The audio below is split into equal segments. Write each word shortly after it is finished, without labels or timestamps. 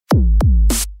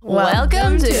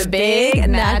Welcome to Big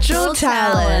Natural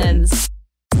Talents.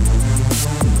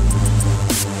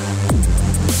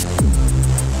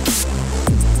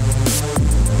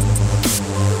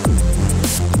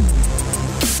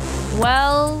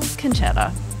 Well,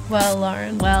 Conchetta. Well,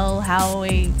 Lauren. Well, how are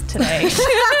we today?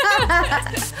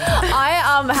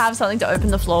 I have something to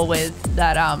open the floor with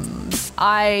that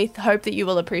I hope that you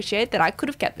will appreciate that I could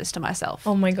have kept this to myself.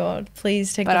 Oh my God,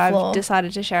 please take but the floor. I've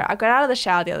decided to share it. I got out of the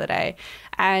shower the other day,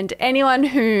 and anyone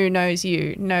who knows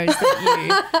you knows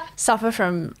that you suffer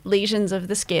from lesions of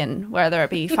the skin, whether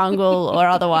it be fungal or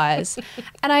otherwise.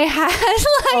 And I had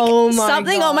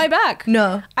something on my back.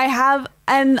 No. I have,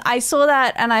 and I saw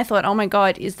that and I thought, oh my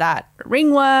God, is that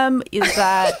ringworm? Is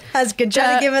that... Has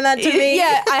Conchetta given that to me?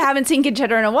 Yeah, I haven't seen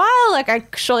Conchetta in a while.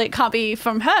 Surely it can't be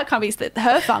from her. It can't be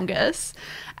her fungus.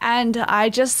 And I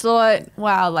just thought,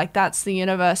 wow, that's the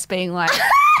universe being like,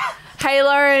 hey,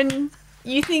 Lauren,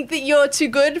 you think that you're too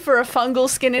good for a fungal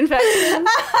skin infection?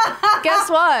 Guess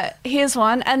what? Here's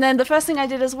one. And then the first thing I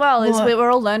did as well is we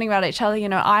were all learning about each other. You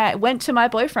know, I went to my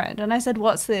boyfriend and I said,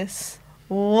 what's this?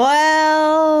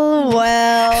 Well.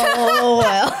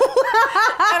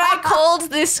 And I called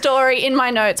this story in my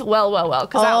notes, well,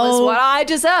 because that was what I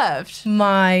deserved.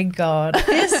 My God.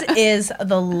 This is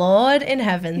the Lord in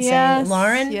heaven saying,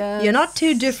 Lauren, you're not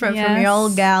too different from your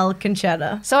old gal,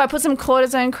 Conchetta. So I put some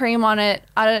cortisone cream on it.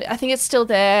 I think it's still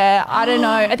there. I don't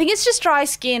know. I think it's just dry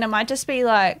skin. It might just be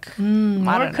like, I don't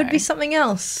know. Could be something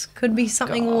else. Could be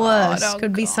something worse.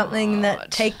 Could be something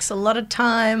that takes a lot of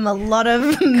time, a lot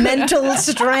of mental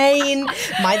strain,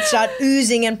 might start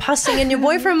oozing and pussing, and your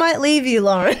boyfriend might leave you,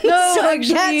 Lauren. No, so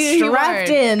actually, get strapped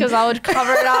in. Because I would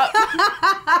cover it up.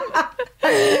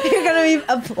 You're going to be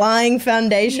applying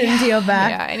foundation to your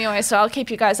back. Yeah, anyway, so I'll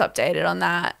keep you guys updated on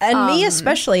that. And me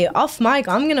especially, off mic,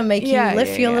 I'm going to make you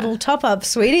lift your little top up,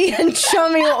 sweetie, and show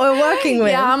me what we're working with.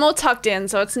 Yeah, I'm all tucked in,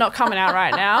 so it's not coming out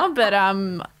right now, but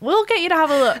we'll get you to have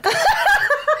a look.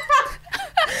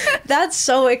 That's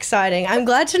so exciting. I'm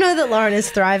glad to know that Lauren is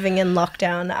thriving in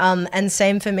lockdown. And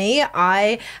same for me.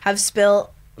 I have spilled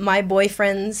my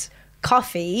boyfriend's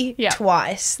coffee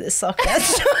twice this lockdown.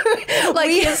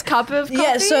 His cup of coffee?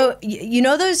 Yeah, so you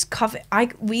know those coffee...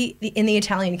 We in the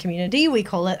Italian community, we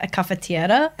call it a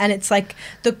cafetiera, and it's like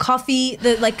the coffee,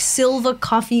 the silver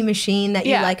coffee machine that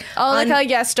you like...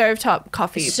 stovetop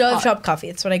coffee. Stovetop coffee.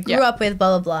 It's what I grew up with,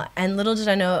 blah, blah, blah. And little did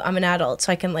I know I'm an adult,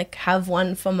 so I can have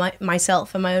one for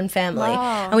myself and my own family.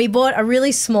 Wow. And we bought a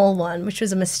really small one, which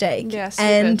was a mistake. Yeah,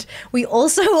 and we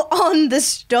also, on the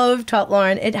stovetop,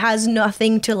 Lauren, it has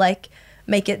nothing to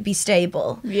make it be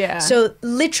stable. Yeah. So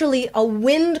literally a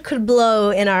wind could blow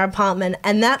in our apartment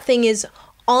and that thing is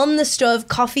on the stove,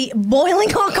 boiling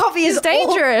hot coffee is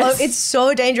dangerous. It's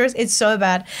so dangerous. It's so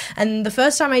bad. And the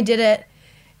first time I did it,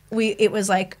 it was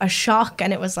like a shock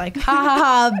and it was like, ha ha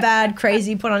ha, bad,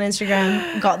 crazy, put on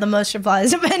Instagram, got the most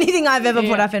replies of anything I've ever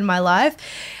put up in my life.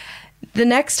 The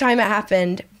next time it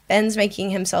happened, Ben's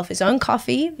making himself his own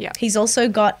coffee. Yeah. He's also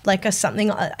got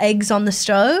eggs on the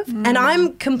stove. And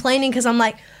I'm complaining because I'm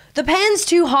like, the pan's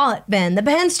too hot, Ben. The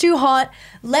pan's too hot.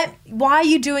 Why are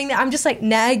you doing that? I'm just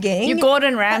nagging. You're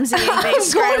Gordon Ramsay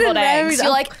these scrambled eggs.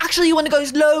 You're actually you want to go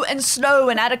slow and slow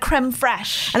and add a creme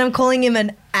fraiche. And I'm calling him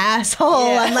an asshole.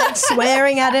 Yeah. I'm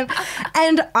swearing at him.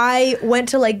 And I went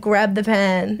to grab the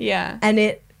pan. Yeah. And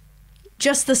it...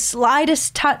 just the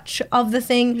slightest touch of the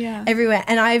thing everywhere.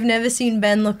 And I've never seen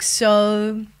Ben look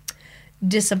so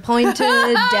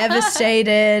disappointed,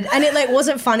 devastated. And it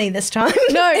wasn't funny this time.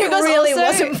 No, it really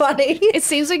wasn't funny. It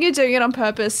seems like you're doing it on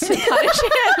purpose to punish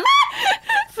him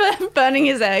for burning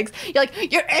his eggs. You're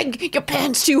like, your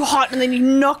pan's too hot, and then you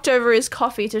knocked over his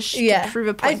coffee to prove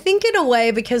a point. I think in a way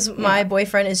because my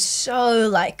boyfriend is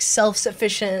so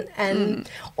self-sufficient and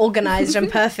organized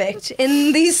and perfect.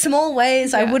 In these small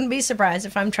ways, I wouldn't be surprised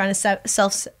if I'm trying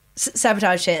to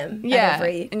sabotage him. Yeah,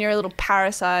 and you're a little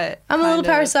parasite. I'm a little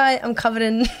parasite. I'm covered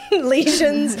in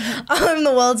lesions. I'm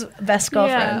the world's best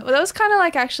girlfriend. Yeah, well, that was kind of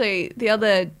actually the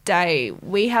other day.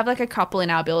 We have a couple in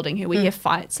our building who we hear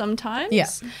fight sometimes. Yeah.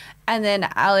 And then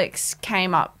Alex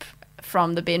came up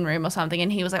from the bin room or something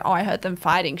and he was like, oh, I heard them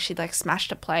fighting. She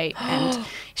smashed a plate and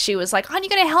she was like, aren't you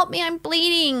going to help me? I'm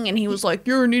bleeding. And he was like,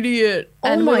 you're an idiot.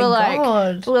 And God. We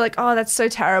were like, oh, that's so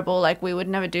terrible. We would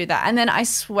never do that. And then I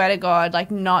swear to God,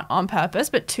 not on purpose,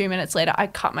 but 2 minutes later, I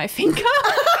cut my finger.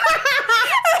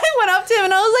 I went up to him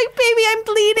and I was like, baby, I'm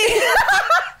bleeding.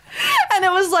 And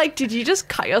it was like, did you just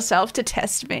cut yourself to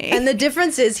test me? And the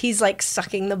difference is he's like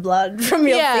sucking the blood from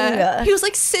your finger. He was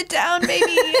like, sit down, baby.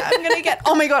 I'm going to get...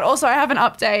 Oh my God. Also, I have an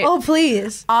update. Oh,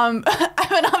 please. I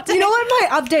have an update. You know what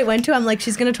my update went to? I'm like,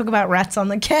 she's going to talk about rats on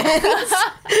the cans.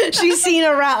 She's seen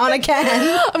a rat on a can.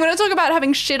 I'm going to talk about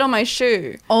having shit on my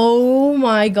shoe. Oh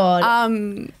my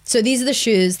God. So these are the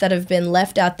shoes that have been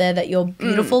left out there that your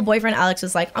beautiful boyfriend Alex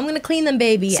was like, I'm going to clean them,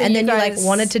 baby. So and then you guys- like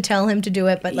wanted to tell him to do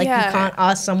it, but like you can't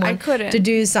ask someone to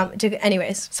do something.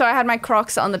 Anyways. So I had my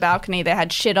Crocs on the balcony. They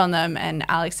had shit on them and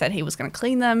Alex said he was going to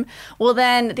clean them. Well,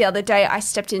 then the other day I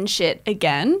stepped in shit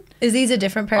again. Is these a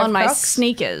different pair on of my Crocs?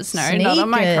 sneakers. No, not on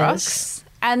my Crocs.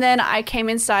 And then I came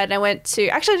inside and I went to...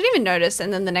 Actually, I didn't even notice.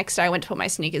 And then the next day I went to put my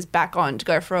sneakers back on to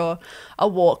go for a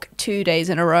walk 2 days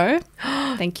in a row.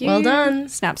 Thank you. Well done.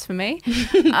 Snaps for me.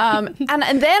 And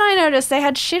then I noticed they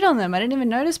had shit on them. I didn't even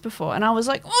notice before. And I was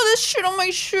like, oh, there's shit on my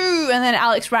shoe. And then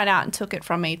Alex ran out and took it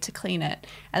from me to clean it.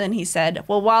 And then he said,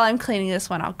 well, while I'm cleaning this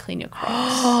one, I'll clean your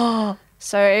Crocs.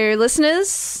 So,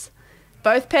 listeners,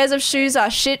 both pairs of shoes are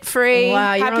shit-free.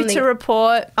 Wow, you're Happy on the to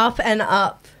report. Up and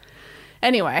up.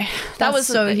 Anyway, that That's was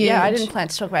so huge. Yeah, I didn't plan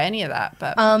to talk about any of that,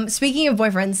 but Speaking of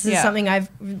boyfriends, this is something I've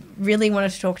really wanted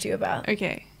to talk to you about.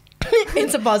 okay.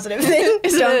 It's a positive thing.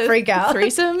 Don't freak out.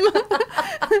 Threesome.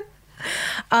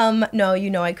 No, you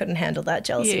know I couldn't handle that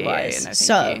jealousy-wise. no,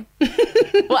 So,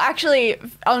 well, actually,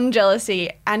 on jealousy,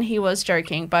 and he was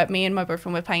joking, but me and my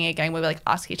boyfriend were playing a game where we like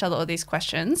ask each other all these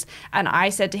questions, and I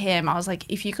said to him, I was like,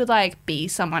 if you could like be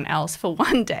someone else for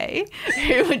one day,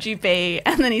 who would you be?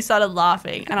 And then he started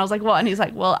laughing, and I was like, what? And he's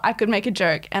like, well, I could make a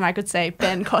joke, and I could say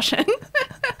Ben Caution.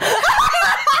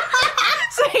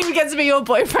 So he gets to be your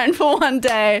boyfriend for one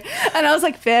day, and I was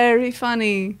like, very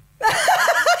funny.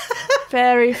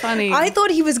 Very funny. I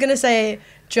thought he was going to say,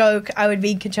 joke, I would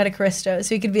be Conchetta Caristo,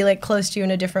 so he could be like close to you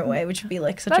in a different way, which would be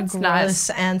like such That's a gross nice.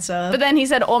 answer. But then he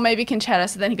said, or maybe Conchetta,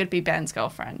 so then he could be Ben's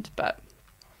girlfriend. But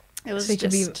it was So he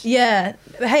could just... yeah.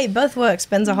 Hey, both works.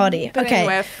 Ben's a hottie. But Okay.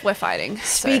 anyway, we're fighting.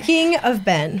 So. Speaking of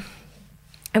Ben,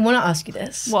 I want to ask you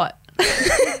this. What?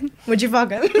 Would you fuck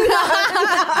him?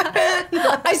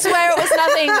 I swear it was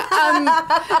nothing.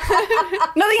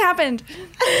 Nothing happened.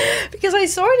 Because I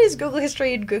saw in his Google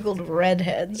history he'd Googled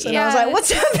redheads. And I was Yeah. like,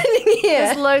 what's happening here?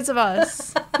 There's loads of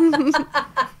us.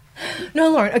 No,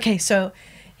 Lauren. Okay, so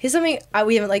here's something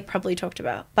we haven't like probably talked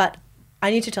about, but I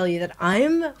need to tell you that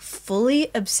I'm fully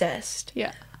obsessed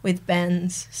Yeah. with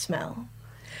Ben's smell.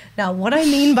 Now, what I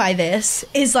mean by this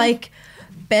is like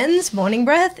Ben's morning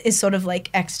breath is sort of like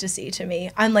ecstasy to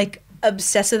me. I'm like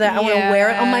obsessed with it. I want to wear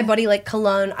it on my body like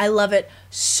cologne. I love it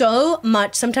so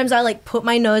much. Sometimes I like put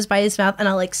my nose by his mouth and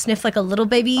I'll like sniff like a little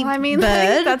baby I mean,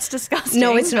 bird. like, that's disgusting.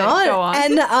 No, it's but not. Go on.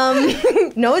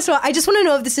 And no, it's not. I just want to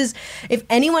know if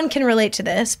anyone can relate to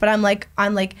this. But I'm like,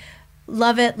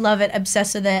 love it,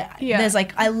 obsessed with it. Yeah. There's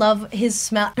like, I love his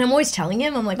smell, and I'm always telling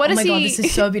him, I'm like, What oh does my god, he- this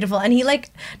is so beautiful. And he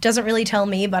like doesn't really tell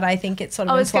me, but I think it's sort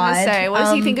of I was going to implied. say, what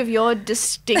does he think of your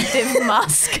distinctive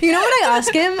musk? You know what I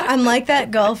ask him? I'm like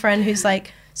that girlfriend who's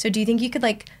like, so do you think you could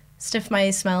like sniff my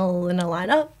smell in a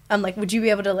lineup? I'm like, would you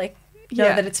be able to like know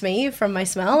Yeah. that it's me from my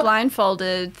smell?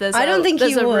 Blindfolded. I don't think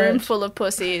there's he a room would. full of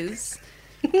pussies.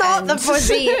 Not the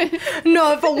pussy.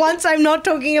 No, for once I'm not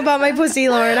talking about my pussy,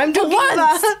 Lauren. I'm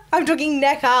talking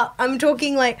neck up. I'm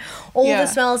talking like all Yeah. the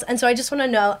smells. And so I just want to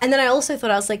know. And then I also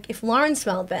thought, I was like, if Lauren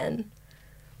smelled Ben,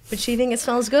 would she think it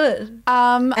smells good?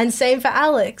 And same for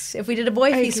Alex. If we did a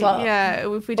boy swap. Yeah,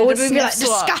 if we did Or a would we be snip like,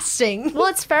 swap. disgusting? Well,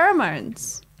 it's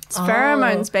pheromones. It's Oh.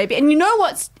 pheromones, baby. And you know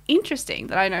what's interesting,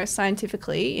 that I know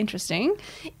scientifically interesting,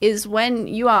 is when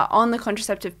you are on the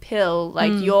contraceptive pill,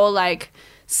 like your like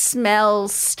smell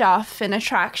stuff and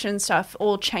attraction stuff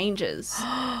all changes.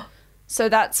 So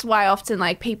that's why often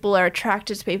like people are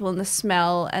attracted to people in the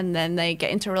smell, and then they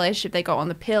get into a relationship, they go on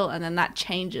the pill, and then that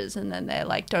changes, and then they're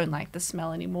like don't like the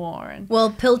smell anymore. And Well,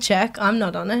 pill check. I'm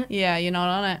not on it. yeah, you're not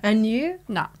on it. And you?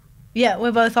 No, Yeah,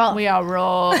 we're both off. we are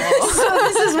raw. So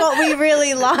this is what we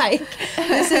really like.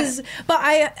 But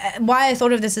why I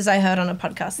thought of this is I heard on a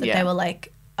podcast that they were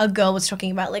like, a girl was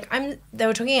talking about like they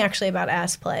were talking actually about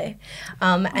ass play,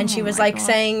 and she was like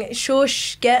saying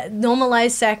shush,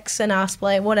 normalize sex and ass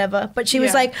play, whatever. But she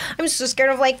was like, I'm so scared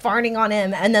of like farting on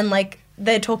him, and then like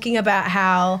they're talking about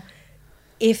how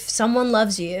if someone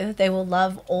loves you, they will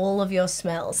love all of your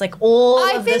smells, like all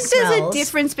I of the think smells. there's a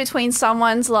difference between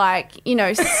someone's like, you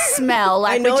know, smell,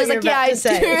 like I know which is what like, you're yeah, about I to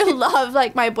say. do love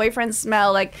like my boyfriend's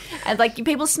smell, like, and like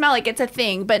people smell like it's a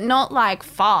thing, but not like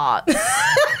farts.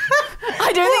 I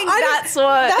I don't think that's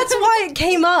what. That's why it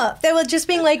came up. They were just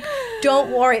being like,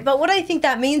 don't worry. But what I think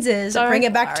that means is, Don't bring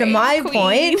it back to worry, my queen.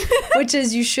 point, which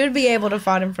is you should be able to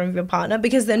fart in front of your partner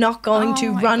because they're not going to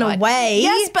Oh my run God. away.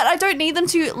 Yes, but I don't need them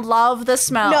to love the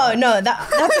smell. No,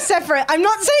 that's a separate. I'm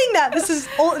not saying that. This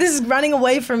is running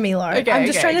away from me, Laura. Okay, I'm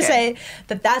just trying to okay. say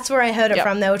that that's where I heard it Yep.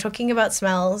 from. They were talking about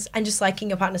smells and just liking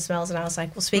your partner's smells, and I was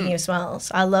like, well, speaking of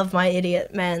smells, I love my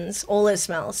idiot men's all his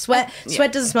smells. Sweat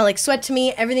doesn't smell like sweat to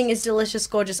me. Everything is delicious,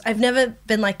 gorgeous. I've never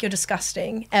been like, you're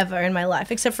disgusting ever in my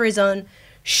life, except for his own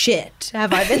shit.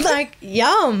 Have I been like,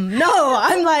 yum? No,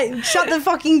 I'm like, shut the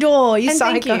fucking door, you And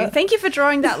psycho. thank you for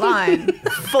drawing that line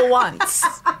for once,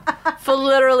 for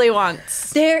literally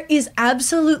once. There is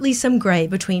absolutely some grey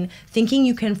between thinking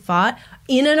you can fart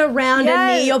in and around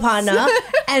and near your partner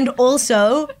and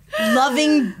also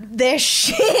loving their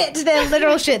shit, their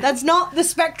literal shit. That's not the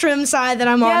spectrum side that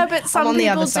I'm on. Yeah, but I'm some on the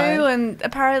people other side. do, and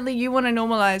apparently you want to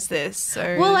normalize this.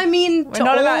 So Well, I mean, we're to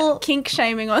not all- about kink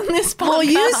shaming on this podcast. Well,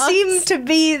 you seem to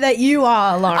be that you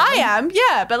are, Lauren. I am,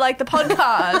 yeah, but like the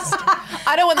podcast,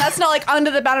 I don't want. That's not like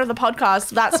under the banner of the podcast.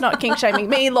 That's not kink shaming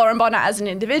me, Lauren Bonner, as an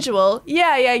individual.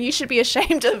 Yeah, you should be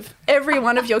ashamed of every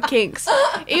one of your kinks,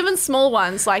 even small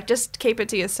ones. Like, just keep it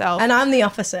to yourself. And I'm the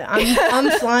opposite. I'm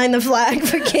flying the flag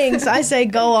for kinks. I say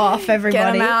go off, everybody.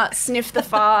 Get them out, sniff the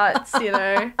farts, you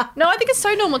know. No, I think it's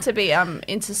so normal to be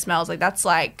into smells.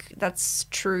 That's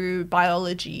true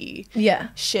biology Yeah.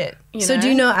 shit. You So know? do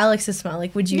you know Alex's smell?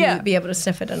 Like, would you Yeah. be able to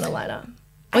sniff it in a lineup?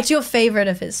 What's your favorite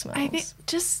of his smells? I think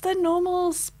just the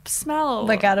normal smell.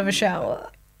 Like out of a shower.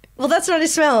 Well, that's not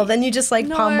his smell. Then you just like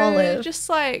no, palm olive. just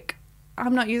like,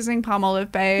 I'm not using palm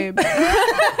olive, babe.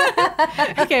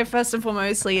 Okay, first and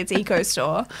foremostly, it's Eco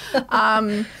Store.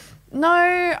 No,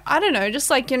 I don't know. Just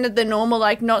like, the normal,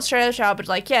 like, not straight out of the shower, but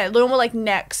like, normal, like,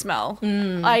 neck smell.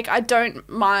 Like, I don't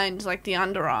mind, like, the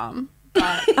underarm,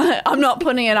 but I'm not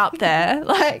putting it up there.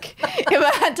 Like, if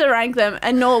I had to rank them,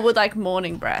 and nor would, like,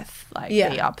 morning breath, like, be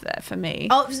up there for me.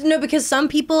 Oh, no, because some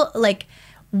people, like,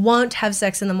 won't have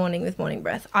sex in the morning with morning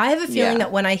breath. I have a feeling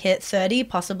that when I hit 30,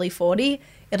 possibly 40,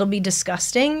 it'll be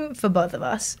disgusting for both of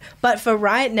us. But for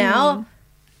right now,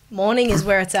 morning is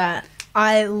where it's at.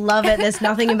 I love it. There's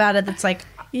nothing about it that's like,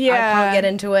 I can't get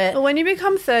into it. But when you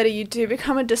become 30, you do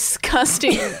become a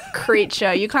disgusting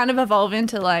creature. You kind of evolve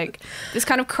into like this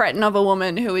kind of cretin of a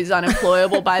woman who is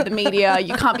unemployable by the media.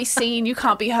 You can't be seen. You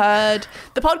can't be heard.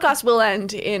 The podcast will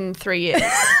end in 3 years.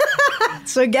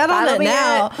 So get on That'll it be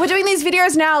now. it. We're doing these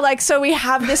videos now, like, so we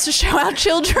have this to show our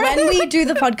children. When we do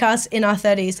the podcast in our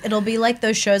 30s, it'll be like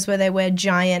those shows where they wear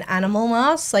giant animal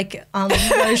masks, like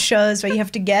those shows where you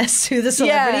have to guess who the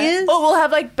celebrity is. Or we'll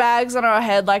have like bags on our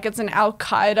head like it's an Al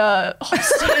Qaeda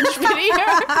hostage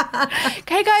video.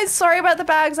 Okay, guys, sorry about the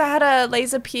bags. I had a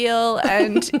laser peel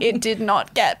and it did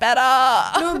not get better.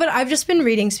 No, but I've just been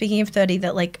reading, speaking of 30,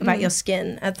 that like about your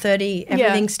skin. At 30,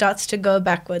 everything starts to go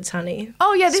backwards, honey.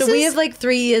 Oh yeah, So we have like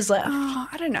 3 years left. Oh,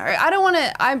 I don't know. I don't want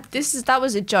to. That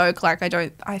was a joke. Like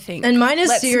I think. And mine is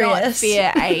let's serious. not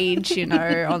fear age,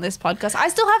 on this podcast. I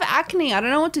still have acne. I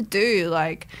don't know what to do.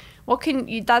 Like, what can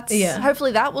you? That's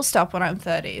hopefully that will stop when I'm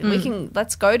 30.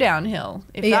 Let's go downhill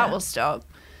if that will stop.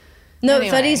 No,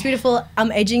 Anyway. 30 is beautiful.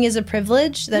 Aging is a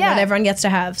privilege that not Yeah. everyone gets to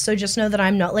have. So just know that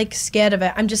I'm not like scared of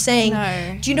it. I'm just saying.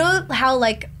 No. Do you know how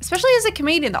like Especially as a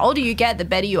comedian, the older you get, the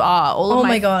better you are. All of Oh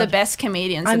my God. the best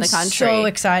comedians in I'm the country so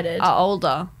excited. are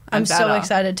older. I'm and so better.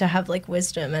 excited to have like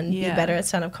wisdom and be Yeah. better at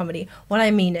stand-up comedy. What I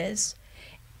mean is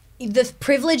the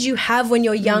privilege you have when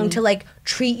you're young to like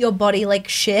treat your body like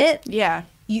shit. Yeah.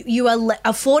 You are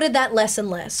afforded that less and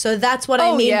less. So that's what I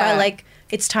Oh, mean yeah. by like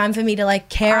it's time for me to like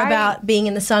care about being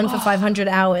in the sun for 500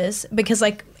 hours because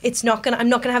like I'm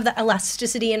not gonna have that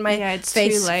elasticity in my It's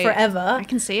face too late. forever. I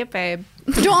can see it, babe.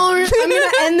 Don't. I'm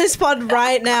gonna end this pod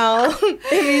right now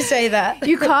if you say that.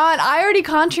 You can't. I already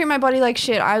can't treat my body like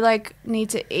shit. I like need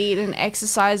to eat and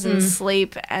exercise and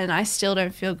sleep, and I still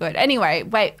don't feel good. Anyway,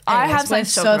 wait. I Anyways, have something we're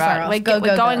to talk so about. far off. We're, Go, we're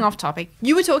go, going go. off topic.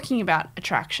 You were talking about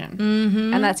attraction,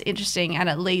 and that's interesting, and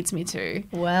it leads me to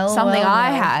something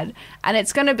I had, and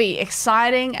it's going to be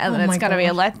exciting, and then my it's going to be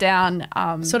a God.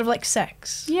 letdown. Sort of like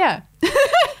sex. Yeah.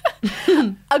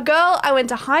 A girl I went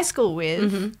to high school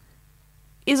with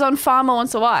is on Farmer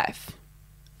Wants a Wife.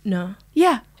 No.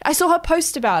 Yeah. I saw her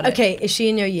post about it. Okay, is she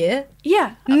in your year?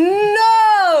 Yeah.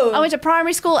 No. I went to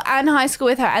primary school and high school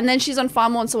with her, and then she's on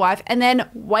Farmer Wants a Wife, and then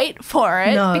wait for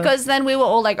it, No. because then we were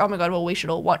all like, oh my God, well, we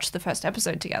should all watch the first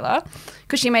episode together,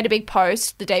 because she made a big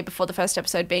post the day before the first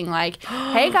episode being like,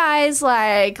 hey guys,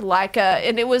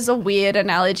 and it was a weird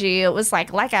analogy. It was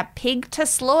like a pig to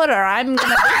slaughter. I'm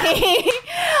gonna be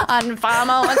on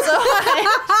Farmer once a week.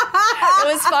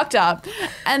 It was fucked up.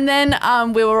 And then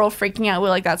we were all freaking out. We were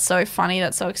like, that's so funny.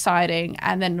 That's so exciting.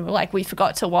 And then like we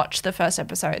forgot to watch the first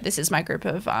episode. This is my group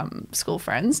of school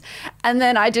friends. And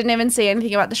then I didn't even see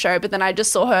anything about the show. But then I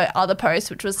just saw her other post,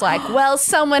 which was like, well,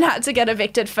 someone had to get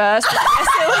evicted first. I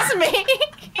guess it was me.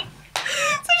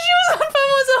 So she was on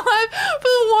Farm was Alive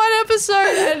for one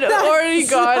episode and already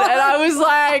gone. And I was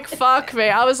like, fuck me.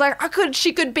 I was like,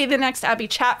 she could be the next Abby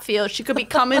Chatfield. She could be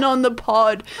coming on the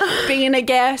pod, being a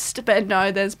guest. But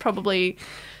no, there's probably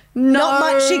not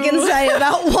much she can say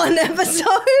about one episode.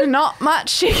 Not much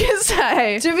she can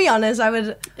say. To be honest, I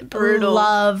would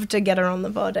love to get her on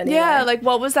the pod anyway. Yeah, like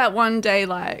what was that one day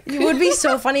like? It would be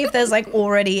so funny if there's like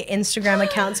already Instagram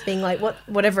accounts being like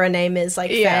whatever her name is, like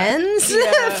fans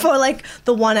for like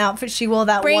the one outfit she wore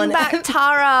that Bring one. Bring back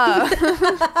Tara.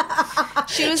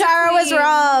 Tara was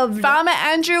robbed. Farmer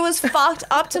Andrew was fucked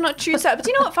up to not choose her. But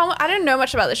do you know what? I don't know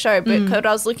much about the show, but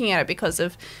I was looking at it because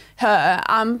of her.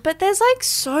 But there's like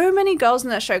so many girls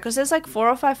in that show because there's like 4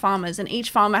 or 5 farmers and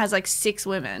each farmer has like 6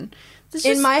 women.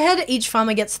 In my head, each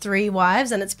farmer gets 3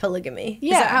 wives and it's polygamy.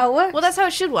 Yeah. Is that how it works? Well, that's how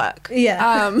it should work.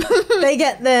 Yeah. They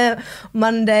get their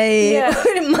Monday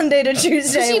to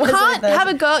Tuesday. You can't have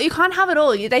a girl. You can't have it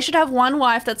all. They should have one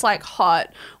wife that's like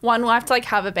hot, one wife to like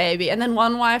have a baby, and then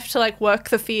one wife to like work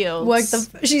the fields.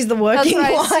 She's the working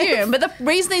wife. I assume. But the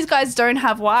reason these guys don't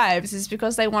have wives is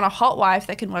because they want a hot wife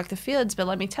that can work the fields. But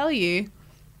let me tell you,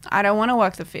 I don't want to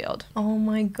work the field. Oh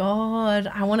my God.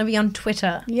 I want to be on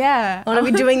Twitter. Yeah. I want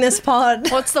to be doing this pod.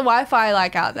 What's the Wi-Fi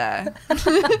like out there?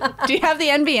 Do you have the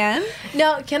NBN?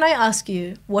 Now, can I ask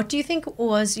you, what do you think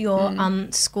was your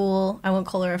school, I won't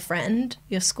call her a friend,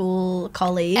 your school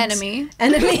colleagues? Enemy,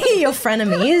 your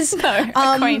frenemies. No,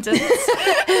 acquaintance.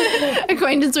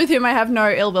 Acquaintance with whom I have no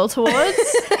ill will towards.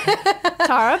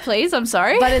 Tara, please, I'm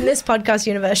sorry. But in this podcast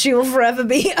universe, she will forever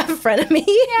be a frenemy.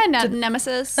 Yeah,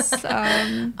 nemesis.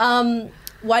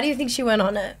 Why do you think she went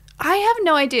on it? I have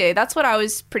no idea. That's what I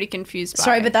was pretty confused by.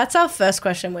 Sorry, but that's our first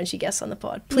question when she guests on the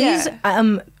pod. Please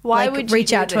why would you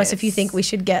reach out to this? us if you think we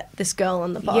should get this girl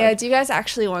on the pod. Yeah, do you guys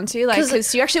actually want to? Like,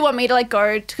 because you actually want me to like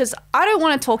go, because I don't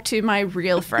want to talk to my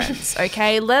real friends,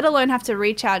 okay? Let alone have to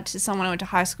reach out to someone I went to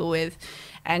high school with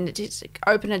and just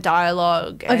open a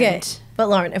dialogue. Okay, but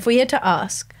Lauren, if we had to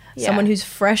ask someone who's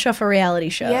fresh off a reality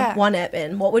show, one ep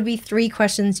in, what would be 3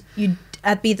 questions you'd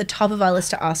be at the top of our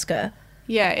list to ask her?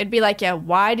 Yeah, it'd be like,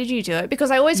 why did you do it?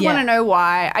 Because I always want to know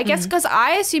why. I guess because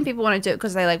I assume people want to do it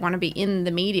because they like want to be in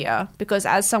the media. Because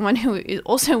as someone who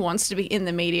also wants to be in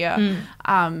the media,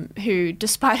 who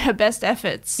despite her best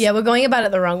efforts, we're going about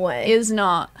it the wrong way, is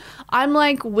not. I'm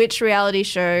like, which reality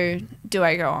show do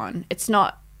I go on? It's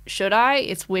not should I?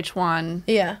 It's which one?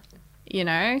 Yeah. You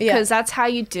know, because that's how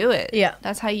you do it. Yeah.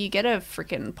 That's how you get a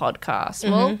freaking podcast.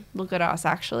 Well, look at us,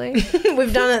 actually.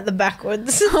 We've done it the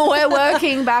backwards. We're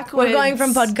working backwards. We're going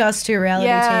from podcast to reality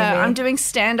TV. I'm doing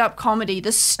stand-up comedy,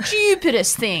 the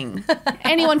stupidest thing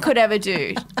anyone could ever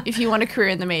do if you want a career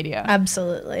in the media.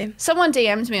 Absolutely. Someone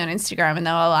DM'd me on Instagram and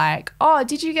they were like, oh,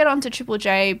 did you get onto Triple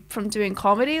J from doing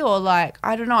comedy? Or like,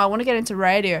 I don't know, I want to get into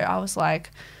radio. I was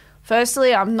like,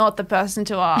 firstly, I'm not the person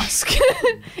to ask.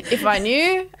 If I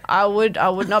knew, I would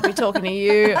not be talking to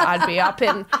you. I'd be up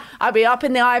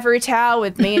in the ivory tower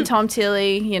with me and Tom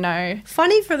Tilley, you know.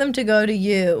 Funny for them to go to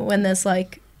you when there's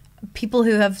like people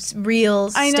who have real,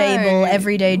 stable,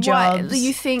 everyday jobs. What,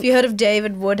 you think? Have you heard of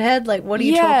David Woodhead? Like, what are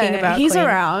you talking about? He's Queen?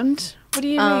 Around. What do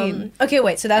you mean? Okay,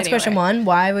 wait. So that's question 1.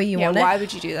 Why were you on it? Why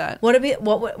would you do that? What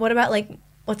about like,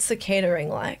 what's the catering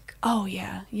like? Oh,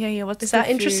 yeah. What's Is that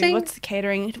food? interesting? What's the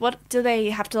catering? What do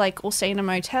they have to like all stay in a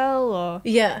motel or?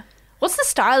 Yeah. What's the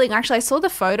styling? Actually, I saw the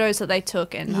photos that they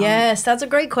took. And yes, that's a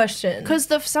great question. Because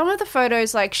some of the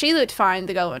photos, like she looked fine,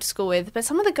 the girl I went to school with, but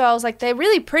some of the girls, like they're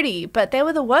really pretty, but they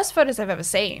were the worst photos I've ever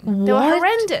seen. What? They were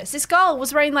horrendous. This girl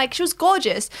was wearing she was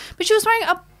gorgeous, but she was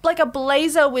wearing a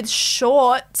blazer with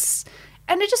shorts,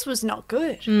 and it just was not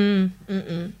good.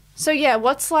 So yeah,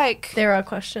 what's like? There are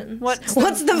questions. What's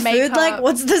the food like?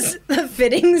 What's the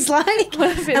fittings like?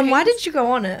 And why did you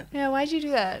go on it? Yeah, why'd you do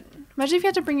that? Imagine if you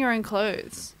had to bring your own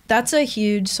clothes. That's a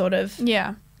huge sort of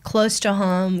close to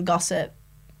home gossip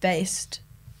based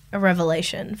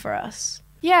revelation for us.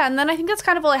 Yeah, and then I think that's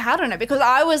kind of all I had on it because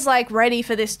I was like ready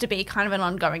for this to be kind of an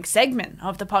ongoing segment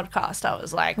of the podcast. I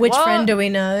was like, which friend do we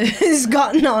know who's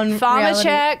gotten on Farmer reality?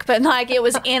 Check, but like it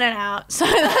was in and out. So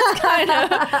that's kind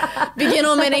of beginning,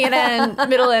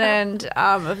 middle and end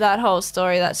of that whole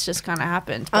story. That's just kind of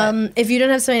happened. But, if you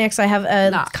don't have something next, I have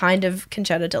a kind of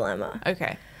Conchetta dilemma.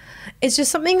 Okay. It's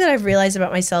just something that I've realized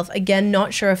about myself. Again,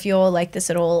 not sure if you're like this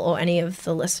at all or any of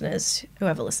the listeners,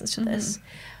 whoever listens to this.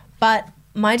 But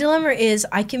My dilemma is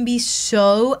I can be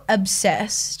so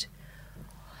obsessed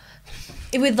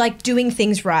with like doing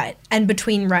things right and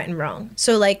between right and wrong.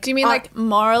 So like, Do you mean like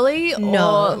morally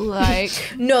No. or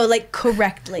like? no, like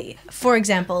correctly. For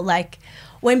example, like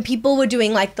when people were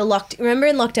doing like remember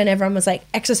in lockdown, everyone was like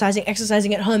exercising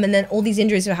at home, and then all these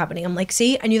injuries were happening. I'm like,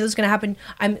 see, I knew that was going to happen.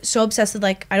 I'm so obsessed with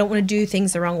like, I don't want to do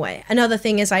things the wrong way. Another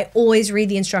thing is I always read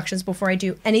the instructions before I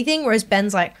do anything, whereas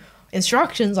Ben's like,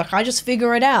 instructions, like I just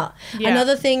figure it out. Yeah.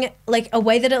 Another thing, like a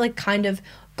way that it like kind of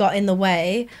got in the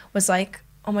way was like,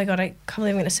 oh my God, I can't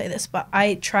believe I'm going to say this, but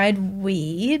I tried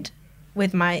weed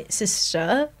with my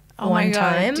sister one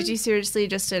time. Did you seriously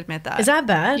just admit that? Is that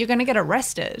bad? You're going to get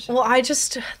arrested. Well,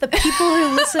 the people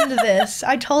who listen to this,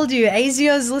 I told you,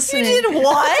 ASIO's listening. You did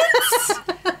what?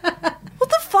 What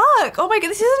the fuck? Oh my God,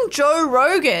 this isn't Joe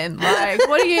Rogan. Like,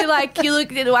 what are you like? Do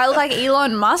I look like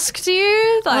Elon Musk to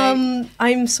you? Like,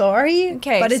 I'm sorry,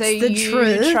 okay, but so it's the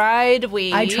truth. You tried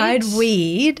weed. I tried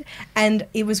weed, and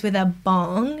it was with a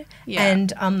bong. Yeah.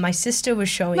 And my sister was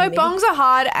showing No, me. bongs are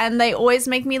hard, and they always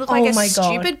make me look like a my God.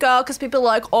 stupid girl because people are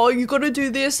like, "Oh, you got to do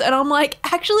this," and I'm like,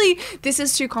 "Actually, this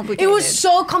is too complicated." It was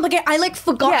so complicated. I like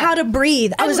forgot Yeah. how to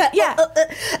breathe. I was like, yeah.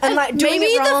 and like doing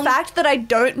maybe it wrong. the fact that I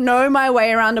don't know my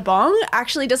way around a bong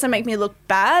actually doesn't make me look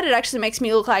bad. It actually makes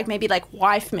me look like maybe like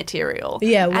wife material.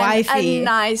 Yeah, And wifey. a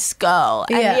nice girl.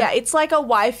 And Yeah. yeah, it's like a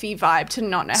wifey vibe to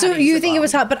not know. So how to use you a think it bong.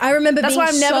 was hard, but I remember That's being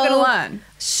why I'm never gonna learn.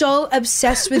 so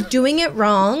obsessed with doing it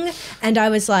wrong, and I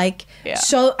was like, Yeah.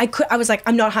 I was like,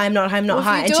 I'm not high, I'm not high, I'm not Well,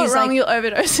 high, if and you do she's it wrong, like, you'll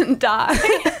overdose and die.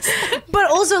 but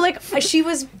also like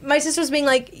my sister was being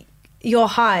like, you're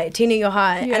high, Tina, you're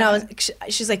high. And Yeah.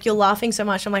 she's like, you're laughing so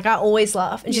much. I'm like, I always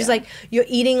laugh. And she's Yeah. like, you're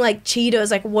eating like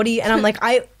Cheetos. Like, what do you, and I'm like,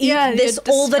 I eat Yeah, this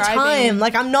you're all the describing- time.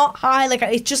 Like, I'm not high. Like,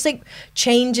 it just like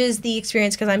changes the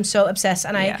experience because I'm so obsessed.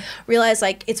 And Yeah. I realize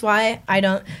like, it's why I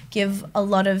don't give a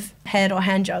lot of head or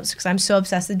hand jobs because I'm so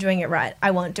obsessed with doing it right. I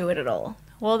won't do it at all.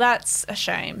 Well, that's a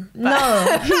shame. No,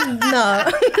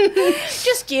 no.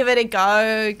 Just give it a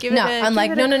go. Give No, it a I'm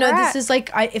like, give no, it a no, no. crack. This is like,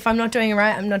 if I'm not doing it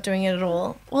right, I'm not doing it at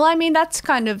all. Well, I mean, that's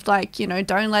kind of like,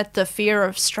 don't let the fear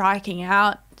of striking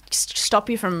out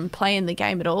stop you from playing the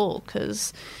game at all,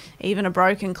 because even a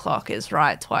broken clock is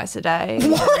right twice a day.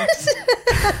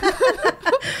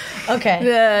 Okay.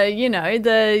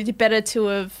 The better to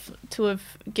have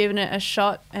given it a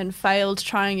shot and failed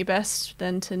trying your best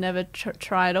than to never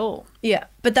try at all. Yeah,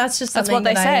 but that's just That's something what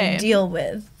they that I say. deal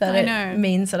with. That I it know.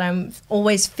 means that I'm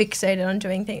always fixated on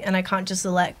doing things and I can't just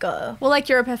let go. Well, like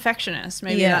you're a perfectionist.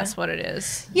 Maybe Yeah. that's what it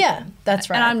is. Yeah, that's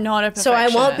right. And I'm not a So I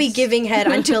won't be perfectionist. giving head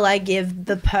until I give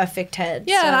the perfect head.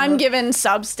 Yeah, so. and I'm giving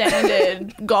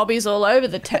substandard gobbies all over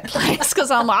the place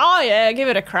because I'm like, oh yeah, give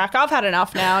it a crack. I've had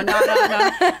enough now. No.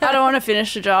 I don't want to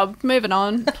finish the job. Moving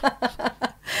on.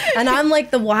 And I'm like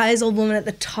the wise old woman at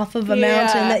the top of a Yeah.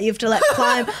 mountain that you have to like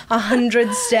climb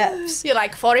 100 steps. You're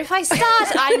like, for if I start,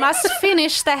 I must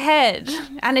finish the head,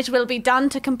 and it will be done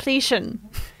to completion.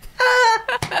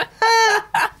 I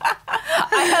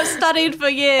have studied for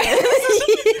years,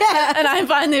 and I'm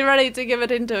finally ready to give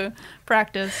it into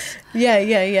practice. Yeah.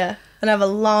 And I have a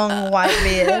long white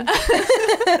beard.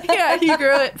 Yeah, you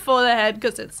grew it for the head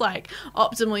because it's like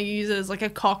optimally used as like a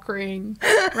cock ring,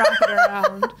 wrap it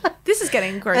around. This is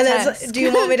getting And grotesque. then do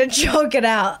you want me to choke it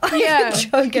out? Yeah,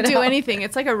 choke you can it do out. anything.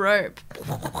 It's like a rope.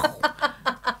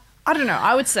 I don't know.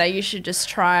 I would say you should just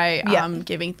try Yeah.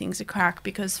 giving things a crack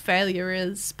because failure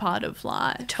is part of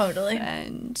life. Totally.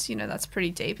 And, that's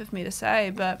pretty deep of me to say,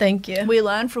 but Thank you. we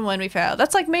learn from when we fail.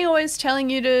 That's like me always telling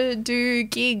you to do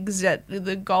gigs at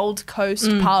the Gold Coast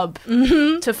pub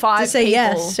to 5 To say people.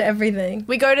 yes to everything.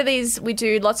 We go to we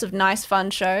do lots of nice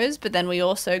fun shows, but then we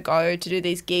also go to do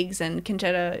these gigs, and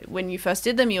Conchetta, when you first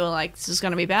did them, you were like, this is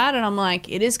going to be bad. And I'm like,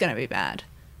 it is going to be bad.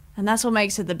 And that's what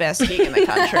makes it the best gig in the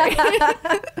country.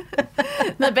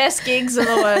 The best gigs are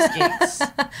the worst gigs.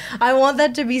 I want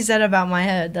that to be said about my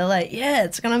head. They're like, yeah,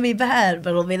 it's going to be bad,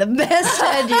 but it'll be the best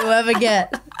head you ever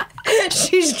get.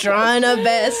 She's trying her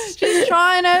best. She's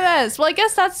trying her best. Well, I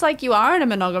guess that's like you are in a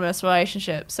monogamous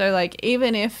relationship. So, like,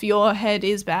 even if your head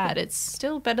is bad, it's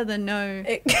still better than no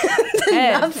head.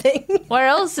 Nothing. Where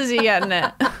else is he getting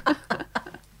it?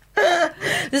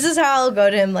 This is how I'll go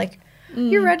to him, like,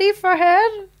 you ready for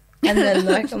head? And then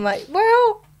like I'm like,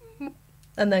 well,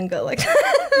 and then go like,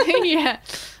 Yeah.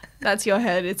 That's your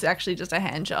head. It's actually just a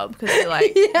hand job because you're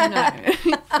like, Yeah.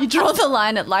 no. You draw the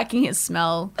line at liking his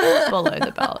smell below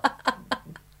the belt.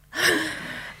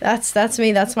 that's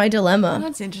me. That's my dilemma.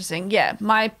 That's interesting. Yeah.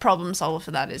 My problem solver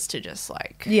for that is to just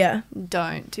like, Yeah.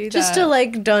 don't do that. Just to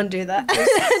like, don't do that.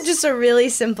 Just a really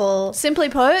simple. Simply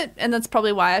put, and that's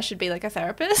probably why I should be like a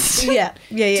therapist. Yeah.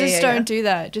 Just don't do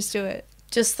that. Just do it.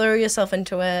 Just throw yourself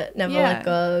into it. Never Yeah. let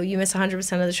go. You miss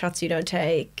 100% of the shots you don't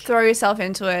take. Throw yourself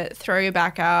into it. Throw your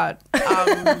back out.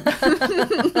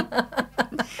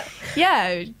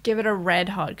 Yeah, give it a red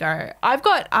hot go. I've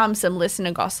got some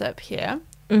listener gossip here.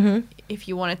 Mm-hmm. If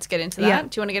you wanted to get into that. Yeah. Do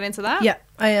you want to get into that? Yeah,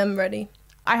 I am ready.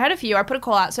 I had a few. I put a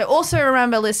call out. So also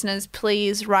remember, listeners,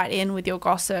 please write in with your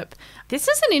gossip. This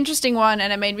is an interesting one,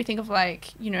 and it made me think of, like,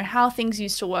 you know, how things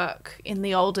used to work in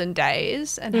the olden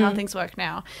days and how things work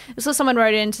now. So someone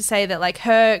wrote in to say that, like,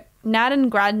 her Nad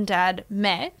and granddad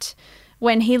met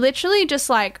when he literally just,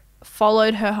 like,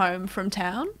 followed her home from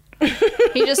town.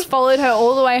 He just followed her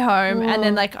all the way home and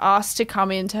then, like, asked to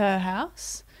come into her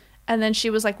house. And then she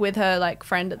was, like, with her, like,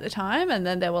 friend at the time, and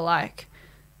then they were like,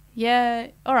 yeah,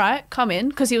 all right, come in,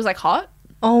 because he was, like, hot.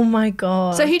 Oh my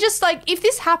God. So he just, like, if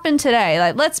this happened today,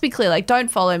 like, let's be clear, like, don't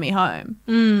follow me home.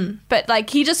 But, like,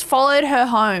 he just followed her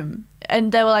home,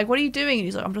 and they were like, what are you doing? And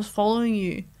he's like, I'm just following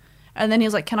you. And then he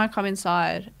was like, can I come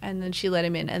inside? And then she let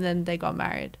him in, and then they got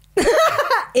married.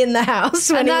 in the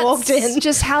house when he walked in. That's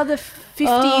just how the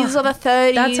 50s or the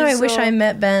 30s. That's how I wish I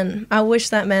met Ben. I wish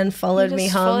that man followed me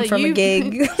home from a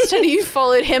gig. Instead you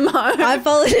followed him home. I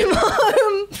followed him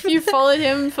home. You followed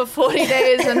him for 40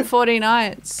 days and 40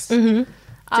 nights. Mm-hmm.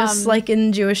 Just like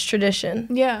in Jewish tradition.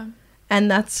 Yeah.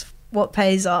 And that's what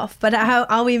pays off. But how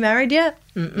are we married yet?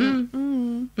 That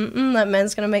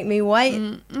man's going to make me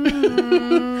wait.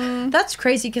 That's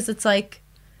crazy because it's like,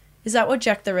 is that what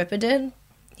Jack the Ripper did?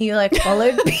 He like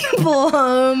followed people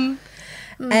home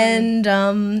and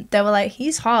they were like,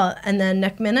 he's hot. And then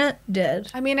next minute,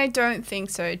 dead. I mean, I don't think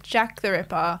so. Jack the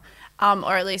Ripper,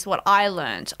 or at least what I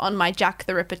learned on my Jack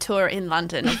the Ripper tour in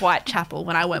London of Whitechapel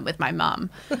when I went with my mum,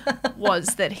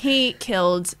 was that he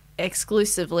killed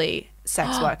exclusively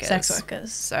sex workers. Sex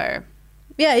workers. So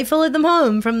yeah, he followed them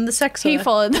home from the sex work. he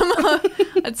followed them home.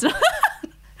 It's not...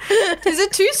 Is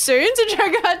it too soon to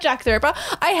joke about Jack the Ripper?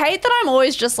 I hate that I'm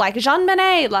always just like Jean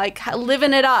Monnet, like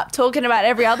living it up, talking about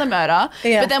every other murder.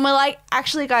 Yeah. But then we're like,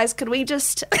 actually, guys, could we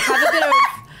just have a bit of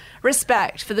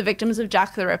respect for the victims of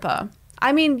Jack the Ripper?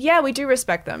 I mean, yeah, we do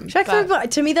respect them. Jack the Ripper,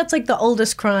 to me, that's like the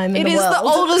oldest crime in the world. It is the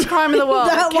oldest crime in the world.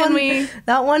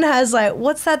 That one has like,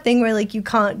 what's that thing where like you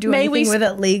can't do anything with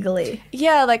it legally?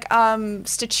 Yeah, like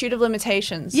statute of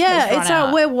limitations. Yeah, it's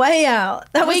out. We're way out.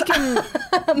 We can.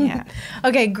 Yeah.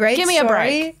 Okay, great. Give me story. a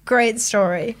break. Great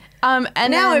story. And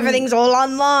now everything's all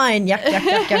online. Yuck, yuck,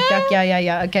 yuck, yuck, yuck.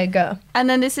 Yeah. Okay, go. And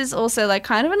then this is also like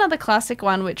kind of another classic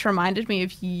one, which reminded me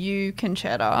of you,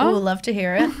 Conchetta. Oh, love to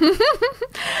hear it.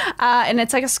 And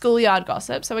it's like a schoolyard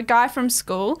gossip. So a guy from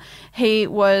school, he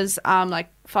was like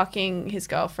fucking his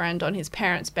girlfriend on his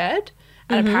parents' bed.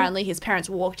 And apparently his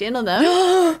parents walked in on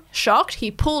them. Shocked.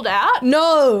 He pulled out.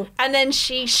 No. And then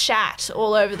she shat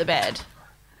all over the bed.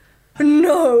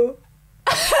 No.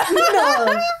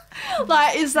 No.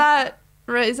 Like, is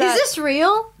this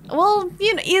real? Well,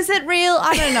 you know, is it real?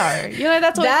 I don't know. You know,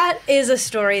 that's what... That is a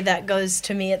story that goes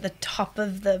to me at the top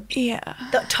of the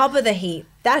top of the heap.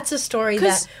 That's a story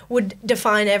that would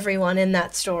define everyone in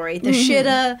that story. The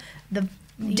shitter, the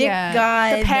dick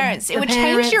guy, the parents. It would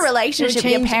change your relationship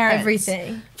with your parents.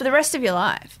 Everything. For the rest of your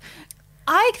life.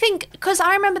 I think, because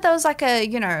I remember there was like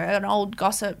an old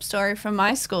gossip story from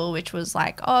my school, which was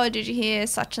like, oh, did you hear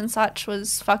such and such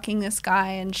was fucking this guy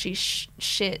and she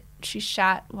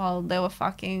shat while they were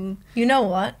fucking. You know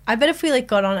what? I bet if we like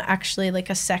got on actually like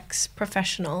a sex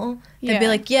professional, they'd be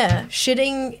like, yeah,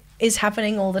 shitting is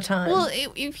happening all the time. Well,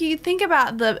 if you think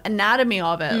about the anatomy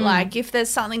of it, like if there's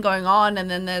something going on and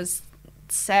then there's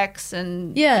sex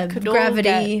and could gravity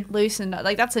all get loosened,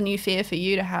 like that's a new fear for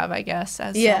you to have, I guess,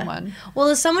 as someone. Well,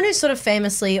 as someone who's sort of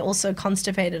famously also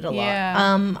constipated a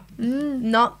lot,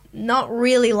 not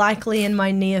really likely in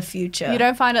my near future. You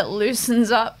don't find it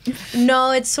loosens up?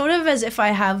 No, it's sort of as if I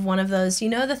have one of those, you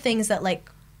know, the things that like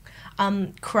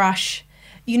crush.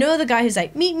 You know the guy who's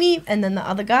like meep, and then the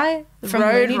other guy from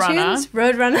Looney Tunes?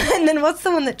 Roadrunner. And then what's the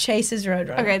one that chases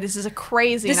Roadrunner? Okay, this is a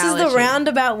crazy analogy. This is the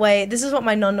roundabout way. This is what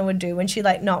my nonna would do when she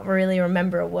like not really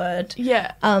remember a word.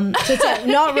 Yeah. So it's like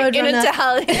not Roadrunner. In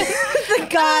Italian. The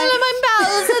guy. My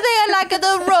bowels are there like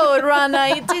the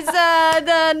Roadrunner. It is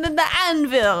the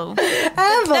anvil.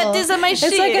 Anvil. That is my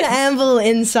shit. It's like an anvil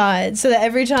inside, so that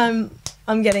every time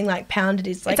I'm getting like pounded,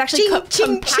 it's like it's actually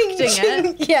compacting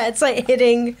it. Yeah, it's like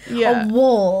hitting a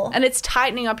wall. And it's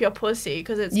tightening up your pussy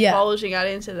because it's bulging out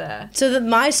into there. So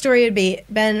my story would be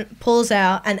Ben pulls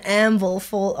out an anvil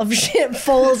full of shit,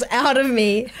 falls out of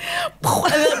me.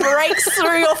 And then it breaks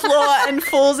through your floor and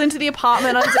falls into the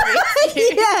apartment underneath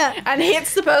you. Yeah. And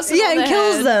hits the person on and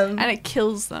kills head, them. And it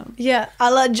kills them. Yeah,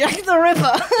 a la Jack the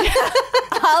Ripper.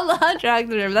 A la Jack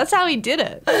the Ripper. That's how he did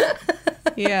it.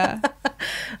 Yeah.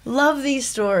 Love these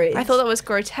stories. I thought that was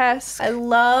grotesque. I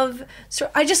love. So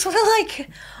I just want to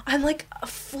I'm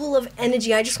full of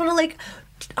energy. I just want to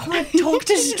I want to talk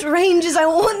to strangers. I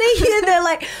want to hear their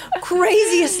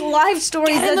craziest life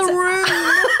stories Get in the room.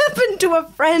 happened to a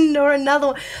friend or another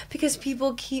one, because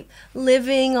people keep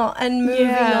living and moving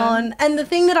on. And the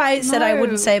thing that I said I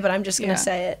wouldn't say, but I'm just going to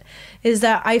say it, is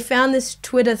that I found this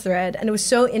Twitter thread and it was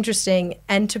so interesting.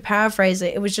 And to paraphrase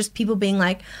it, it was just people being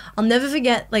like, I'll never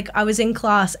forget, I was in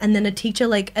class and then a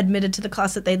teacher admitted to the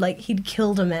class that he'd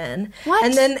killed a man. What?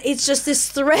 And then it's just this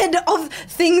thread of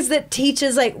things that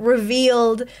teachers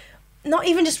revealed. Not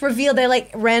even just revealed, they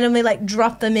randomly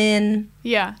dropped them in.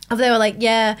 Yeah. They were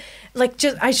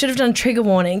just I should have done trigger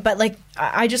warning, but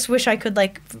I just wish I could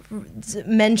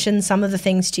mention some of the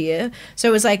things to you. So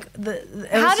it was how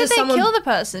did they kill the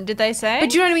person? Did they say?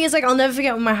 But do you know what I mean? It's I'll never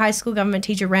forget when my high school government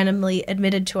teacher randomly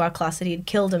admitted to our class that he had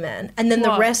killed a man, and then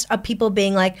the rest are people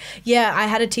being yeah, I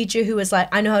had a teacher who was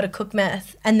I know how to cook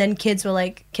meth, and then kids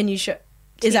were can you show?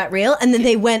 Is that real? And then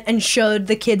they went and showed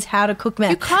the kids how to cook meth.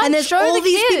 You can't and there's show all the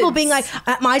these kids. people being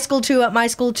at my school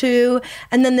too.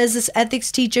 And then there's this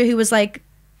ethics teacher who was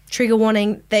trigger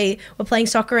warning. They were playing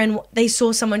soccer and they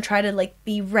saw someone try to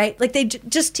be raped. They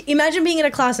just imagine being in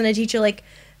a class and a teacher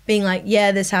being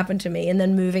yeah, this happened to me, and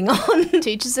then moving on.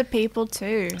 Teachers are people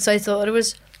too. So I thought it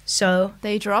was so.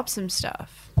 They drop some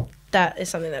stuff. That is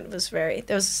something that was there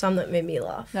was some that made me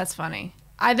laugh. That's funny.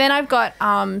 I've got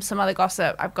some other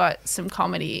gossip. I've got some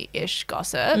comedy-ish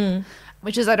gossip,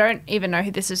 which is I don't even know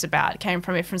who this is about. It came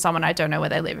from someone I don't know where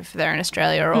they live, if they're in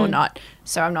Australia or not.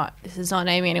 So this is not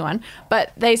naming anyone.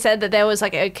 But they said that there was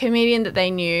a comedian that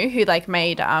they knew who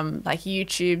made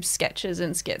YouTube sketches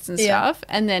and skits and stuff.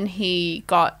 And then he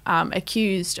got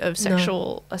accused of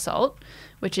sexual assault,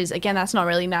 which is, again, that's not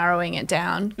really narrowing it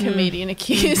down. Comedian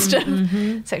accused of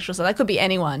sexual assault. That could be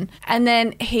anyone. And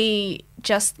then he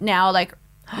just now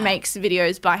makes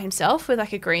videos by himself with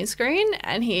a green screen,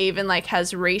 and he even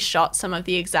has reshot some of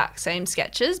the exact same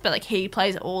sketches, but he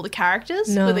plays all the characters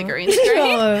with a green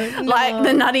screen. No.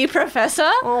 The Nutty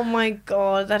Professor. Oh my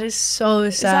god, that is so sad.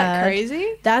 Is that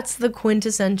crazy? That's the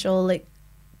quintessential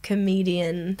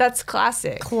comedian. That's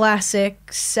classic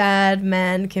Sad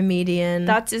man comedian.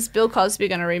 Is Bill Cosby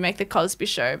going to remake the Cosby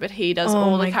Show, but he does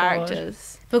all the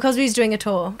characters. Bill Cosby's doing a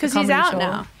tour. Because he's out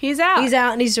now. He's out. He's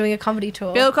out and he's doing a comedy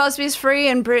tour. Bill Cosby's free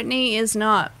and Britney is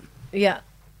not. Yeah.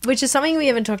 Which is something we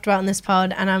haven't talked about in this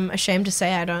pod, and I'm ashamed to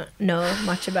say I don't know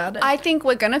much about it. I think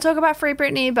we're going to talk about Free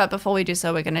Britney, but before we do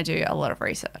so, we're going to do a lot of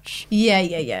research.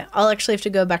 Yeah. I'll actually have to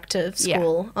go back to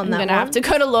school on that one. I'm going to have to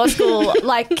go to law school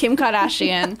like Kim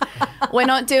Kardashian. We're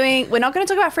not going to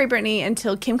talk about Free Britney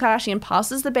until Kim Kardashian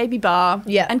passes the baby bar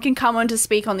and can come on to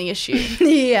speak on the issue.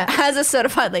 Yeah. As a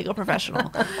certified legal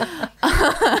professional.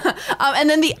 And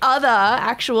then the other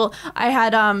I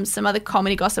had some other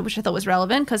comedy gossip, which I thought was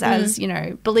relevant because as,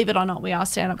 believe it or not, we are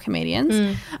stand-up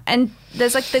comedians. And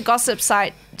there's the gossip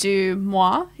site Du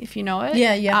Moi, if you know it.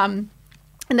 Yeah. And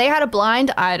they had a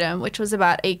blind item, which was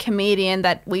about a comedian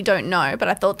that we don't know, but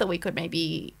I thought that we could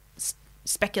maybe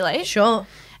speculate. Sure.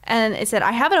 And it said,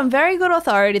 I have it on very good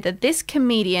authority that this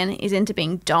comedian is into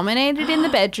being dominated in the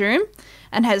bedroom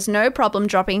and has no problem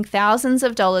dropping thousands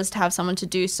of dollars to have someone to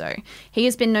do so. He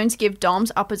has been known to give doms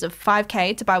upwards of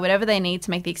 $5,000 to buy whatever they need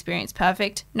to make the experience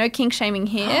perfect. No kink shaming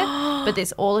here, but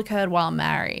this all occurred while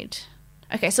married.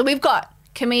 Okay, so we've got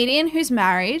comedian who's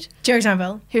married. Jerry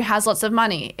Seinfeld. Who has lots of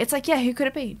money. It's who could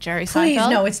it be? Jerry Seinfeld? Please,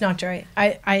 no, it's not Jerry.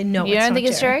 I know you it's not Jerry. You don't think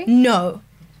it's Jerry?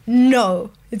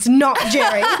 No, it's not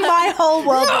Jerry. My whole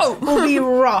world will be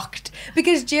rocked.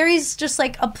 Because Jerry's just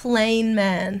a plain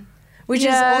man. Which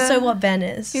is also what Ben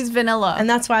is. He's vanilla. And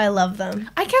that's why I love them.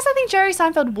 I think Jerry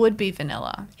Seinfeld would be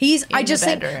vanilla. I just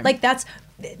think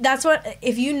that's what,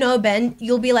 if you know Ben,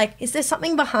 you'll be is there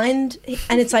something behind?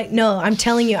 And it's no, I'm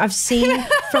telling you, I've seen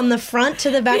from the front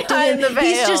to the back to him.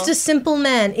 He's just a simple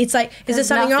man. It's is there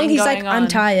something wrong? He's I'm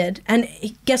tired. And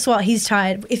guess what? He's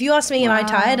tired. If you ask me, am I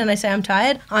tired? And I say I'm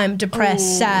tired, I'm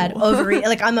depressed, sad, overeat.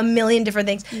 I'm a million different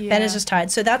things. Yeah. Ben is just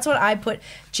tired. So that's what I put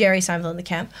Jerry Seinfeld in the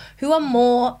camp. Who are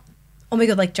more... Oh my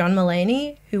god, John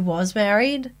Mulaney, who was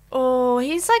married. Oh,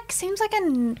 he's seems like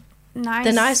a nice...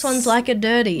 The nice ones like a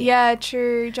dirty. Yeah,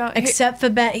 true. Except for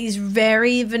Ben, he's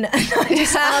very vanilla.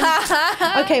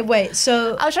 Okay, wait,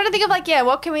 so... I was trying to think of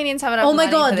what comedians have enough Oh my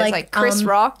god, Chris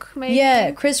Rock, maybe?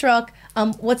 Yeah, Chris Rock.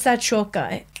 What's that short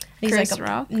guy? He's Chris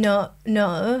Rock? No.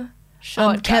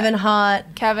 Short guy. Kevin Hart.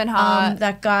 Kevin Hart.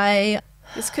 That guy...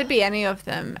 This could be any of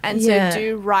them. And Yeah. so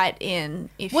do write in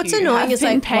if What's you annoying have is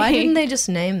been like, why paying. didn't they just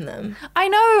name them? I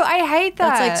know, I hate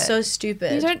that. That's like so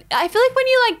stupid. You don't, I feel like when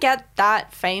you like get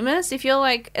that famous, if you're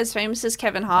like as famous as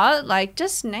Kevin Hart, like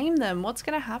just name them. What's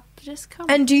gonna happen? Just come.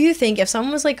 And do you think if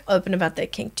someone was like open about their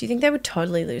kink, do you think they would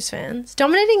totally lose fans?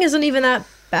 Dominating isn't even that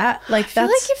bad. Like I feel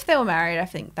that's like if they were married, I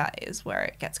think that is where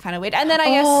it gets kind of weird. And then I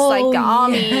guess Oh, like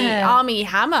yeah. Army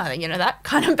Hammer, you know, that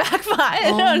kind of backfired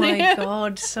oh on my him.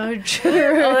 god, so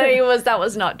true. Although that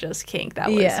was not just kink. That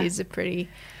was Yeah. he's a pretty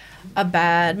A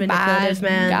bad manipulative bad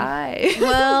man. guy.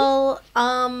 Well,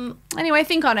 Anyway,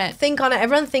 think on it. think on it.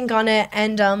 Everyone think on it,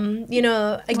 and you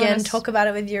know, again, us- talk about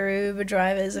it with your Uber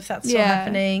drivers if that's still Yeah.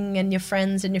 happening, and your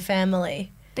friends and your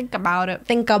family. Think about it.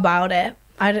 Think about it.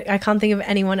 I can't think of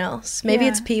anyone else. Maybe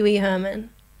Yeah. it's Pee Wee Herman.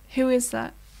 Who is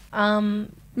that?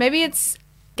 Um, Maybe it's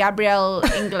Gabrielle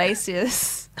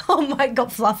Iglesias. oh my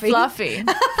god, Fluffy. Fluffy.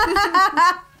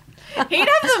 He'd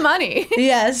have the money.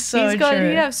 Yes, so He'd true.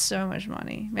 have so much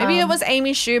money. Maybe it was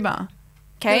Amy Schumer.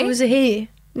 Okay. It was a he.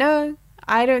 No,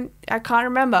 I can't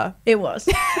remember. It was.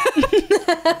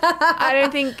 I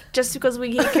don't think just because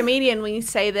we hear comedian, we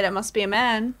say that it must be a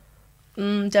man.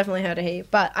 Definitely heard a he.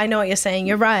 But I know what you're saying.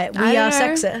 You're right. I We are don't know.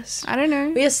 sexist. I don't know.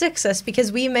 We are sexist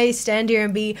because we may stand here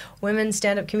and be women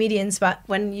stand-up comedians, but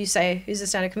when you say who's a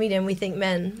stand-up comedian, we think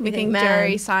men. We think man.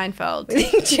 Jerry Seinfeld. We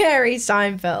think Jerry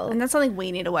Seinfeld. And that's something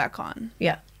we need to work on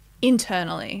Yeah,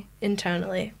 internally.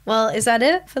 internally. Well, is that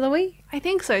it for the week? I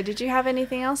think so. Did you have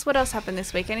anything else? What else happened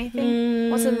this week? Anything?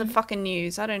 What's in the fucking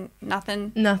news?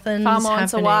 Nothing. Nothing. Farmer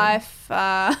wants a wife.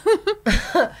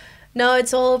 No,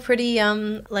 it's all pretty.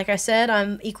 Like I said,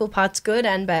 I'm equal parts good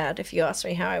and bad. If you ask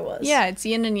me how I was, Yeah, it's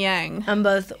yin and yang. I'm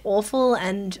both awful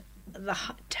and the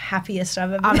happiest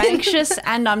I've ever I'm been. anxious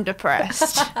and I'm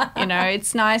depressed. You know,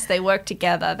 it's nice. They work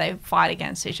together. They fight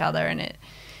against each other, and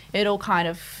it all kind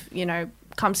of, you know,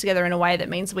 comes together in a way that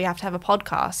means we have to have a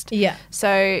podcast. Yeah.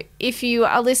 So if you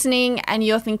are listening and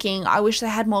you're thinking, I wish they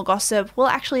had more gossip, well,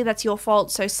 actually, that's your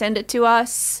fault. So send it to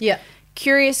us. Yeah.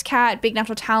 Curious Cat, Big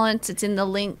Natural Talents. It's in the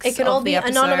links. It can of all the be episode.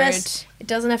 anonymous. It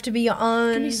doesn't have to be your own.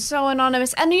 It can be so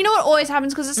anonymous. And you know what always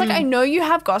happens? Because it's like, I know you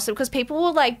have gossip because people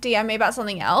will like DM me about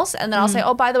something else. And then I'll say,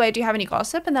 oh, by the way, do you have any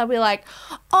gossip? And they'll be like,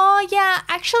 oh, yeah,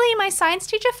 actually, my science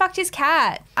teacher fucked his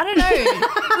cat. I don't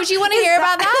know. Would you want to hear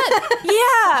about that?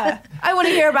 Yeah. I want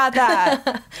to hear about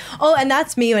that. Oh, and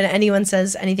that's me when anyone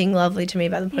says anything lovely to me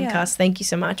about the podcast. Yeah. Thank you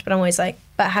so much. But I'm always like,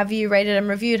 but have you rated and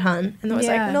reviewed, hun? And they're always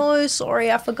Yeah. like, no,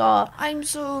 sorry, I forgot. I'm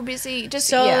so busy. Just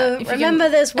So yeah, if you remember,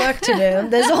 can- there's work to do.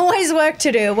 There's always work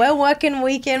to do. We're working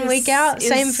week in, week out.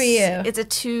 Same for you. It's a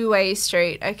two-way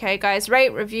street. Okay, guys, rate,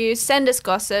 review, send us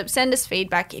gossip, send us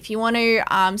feedback. If you want to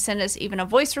send us even a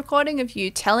voice recording of you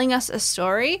telling us a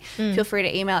story, feel free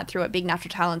to email it through at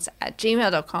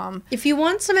bignaturaltalents@gmail.com. If you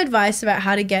want some advice about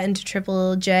how to get into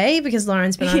Triple J, because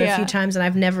Lauren's been on it a Yeah. few times and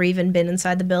I've never even been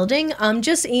inside the building,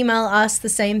 just email us the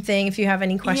same thing if you have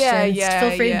any questions.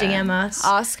 Feel free to DM us.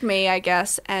 Ask me, I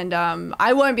guess, and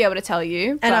I won't be able to tell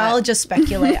you. And but- I'll just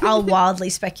speculate. I'll wildly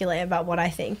speculate about what I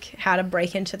think, how to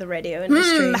break into the radio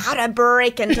industry. how to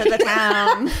break into the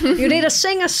town. You need to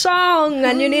sing a song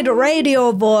and you need a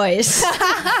radio voice.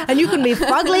 And you can be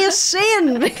fugly as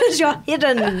sin because you're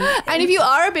hidden. And if you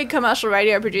are a big commercial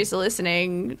radio producer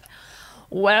listening,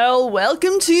 well,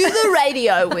 welcome to the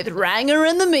radio with Ranger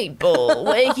and the Meatball.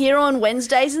 We're here on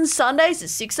Wednesdays and Sundays at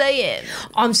 6 a.m.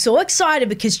 I'm so excited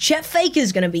because Chet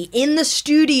Faker's going to be in the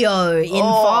studio in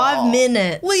 5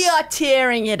 minutes. We are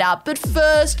tearing it up, but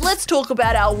first, let's talk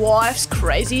about our wife's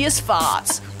craziest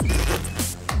farts.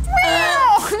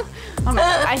 Oh,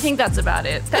 I think that's about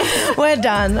it. We're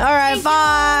done. All right,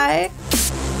 bye.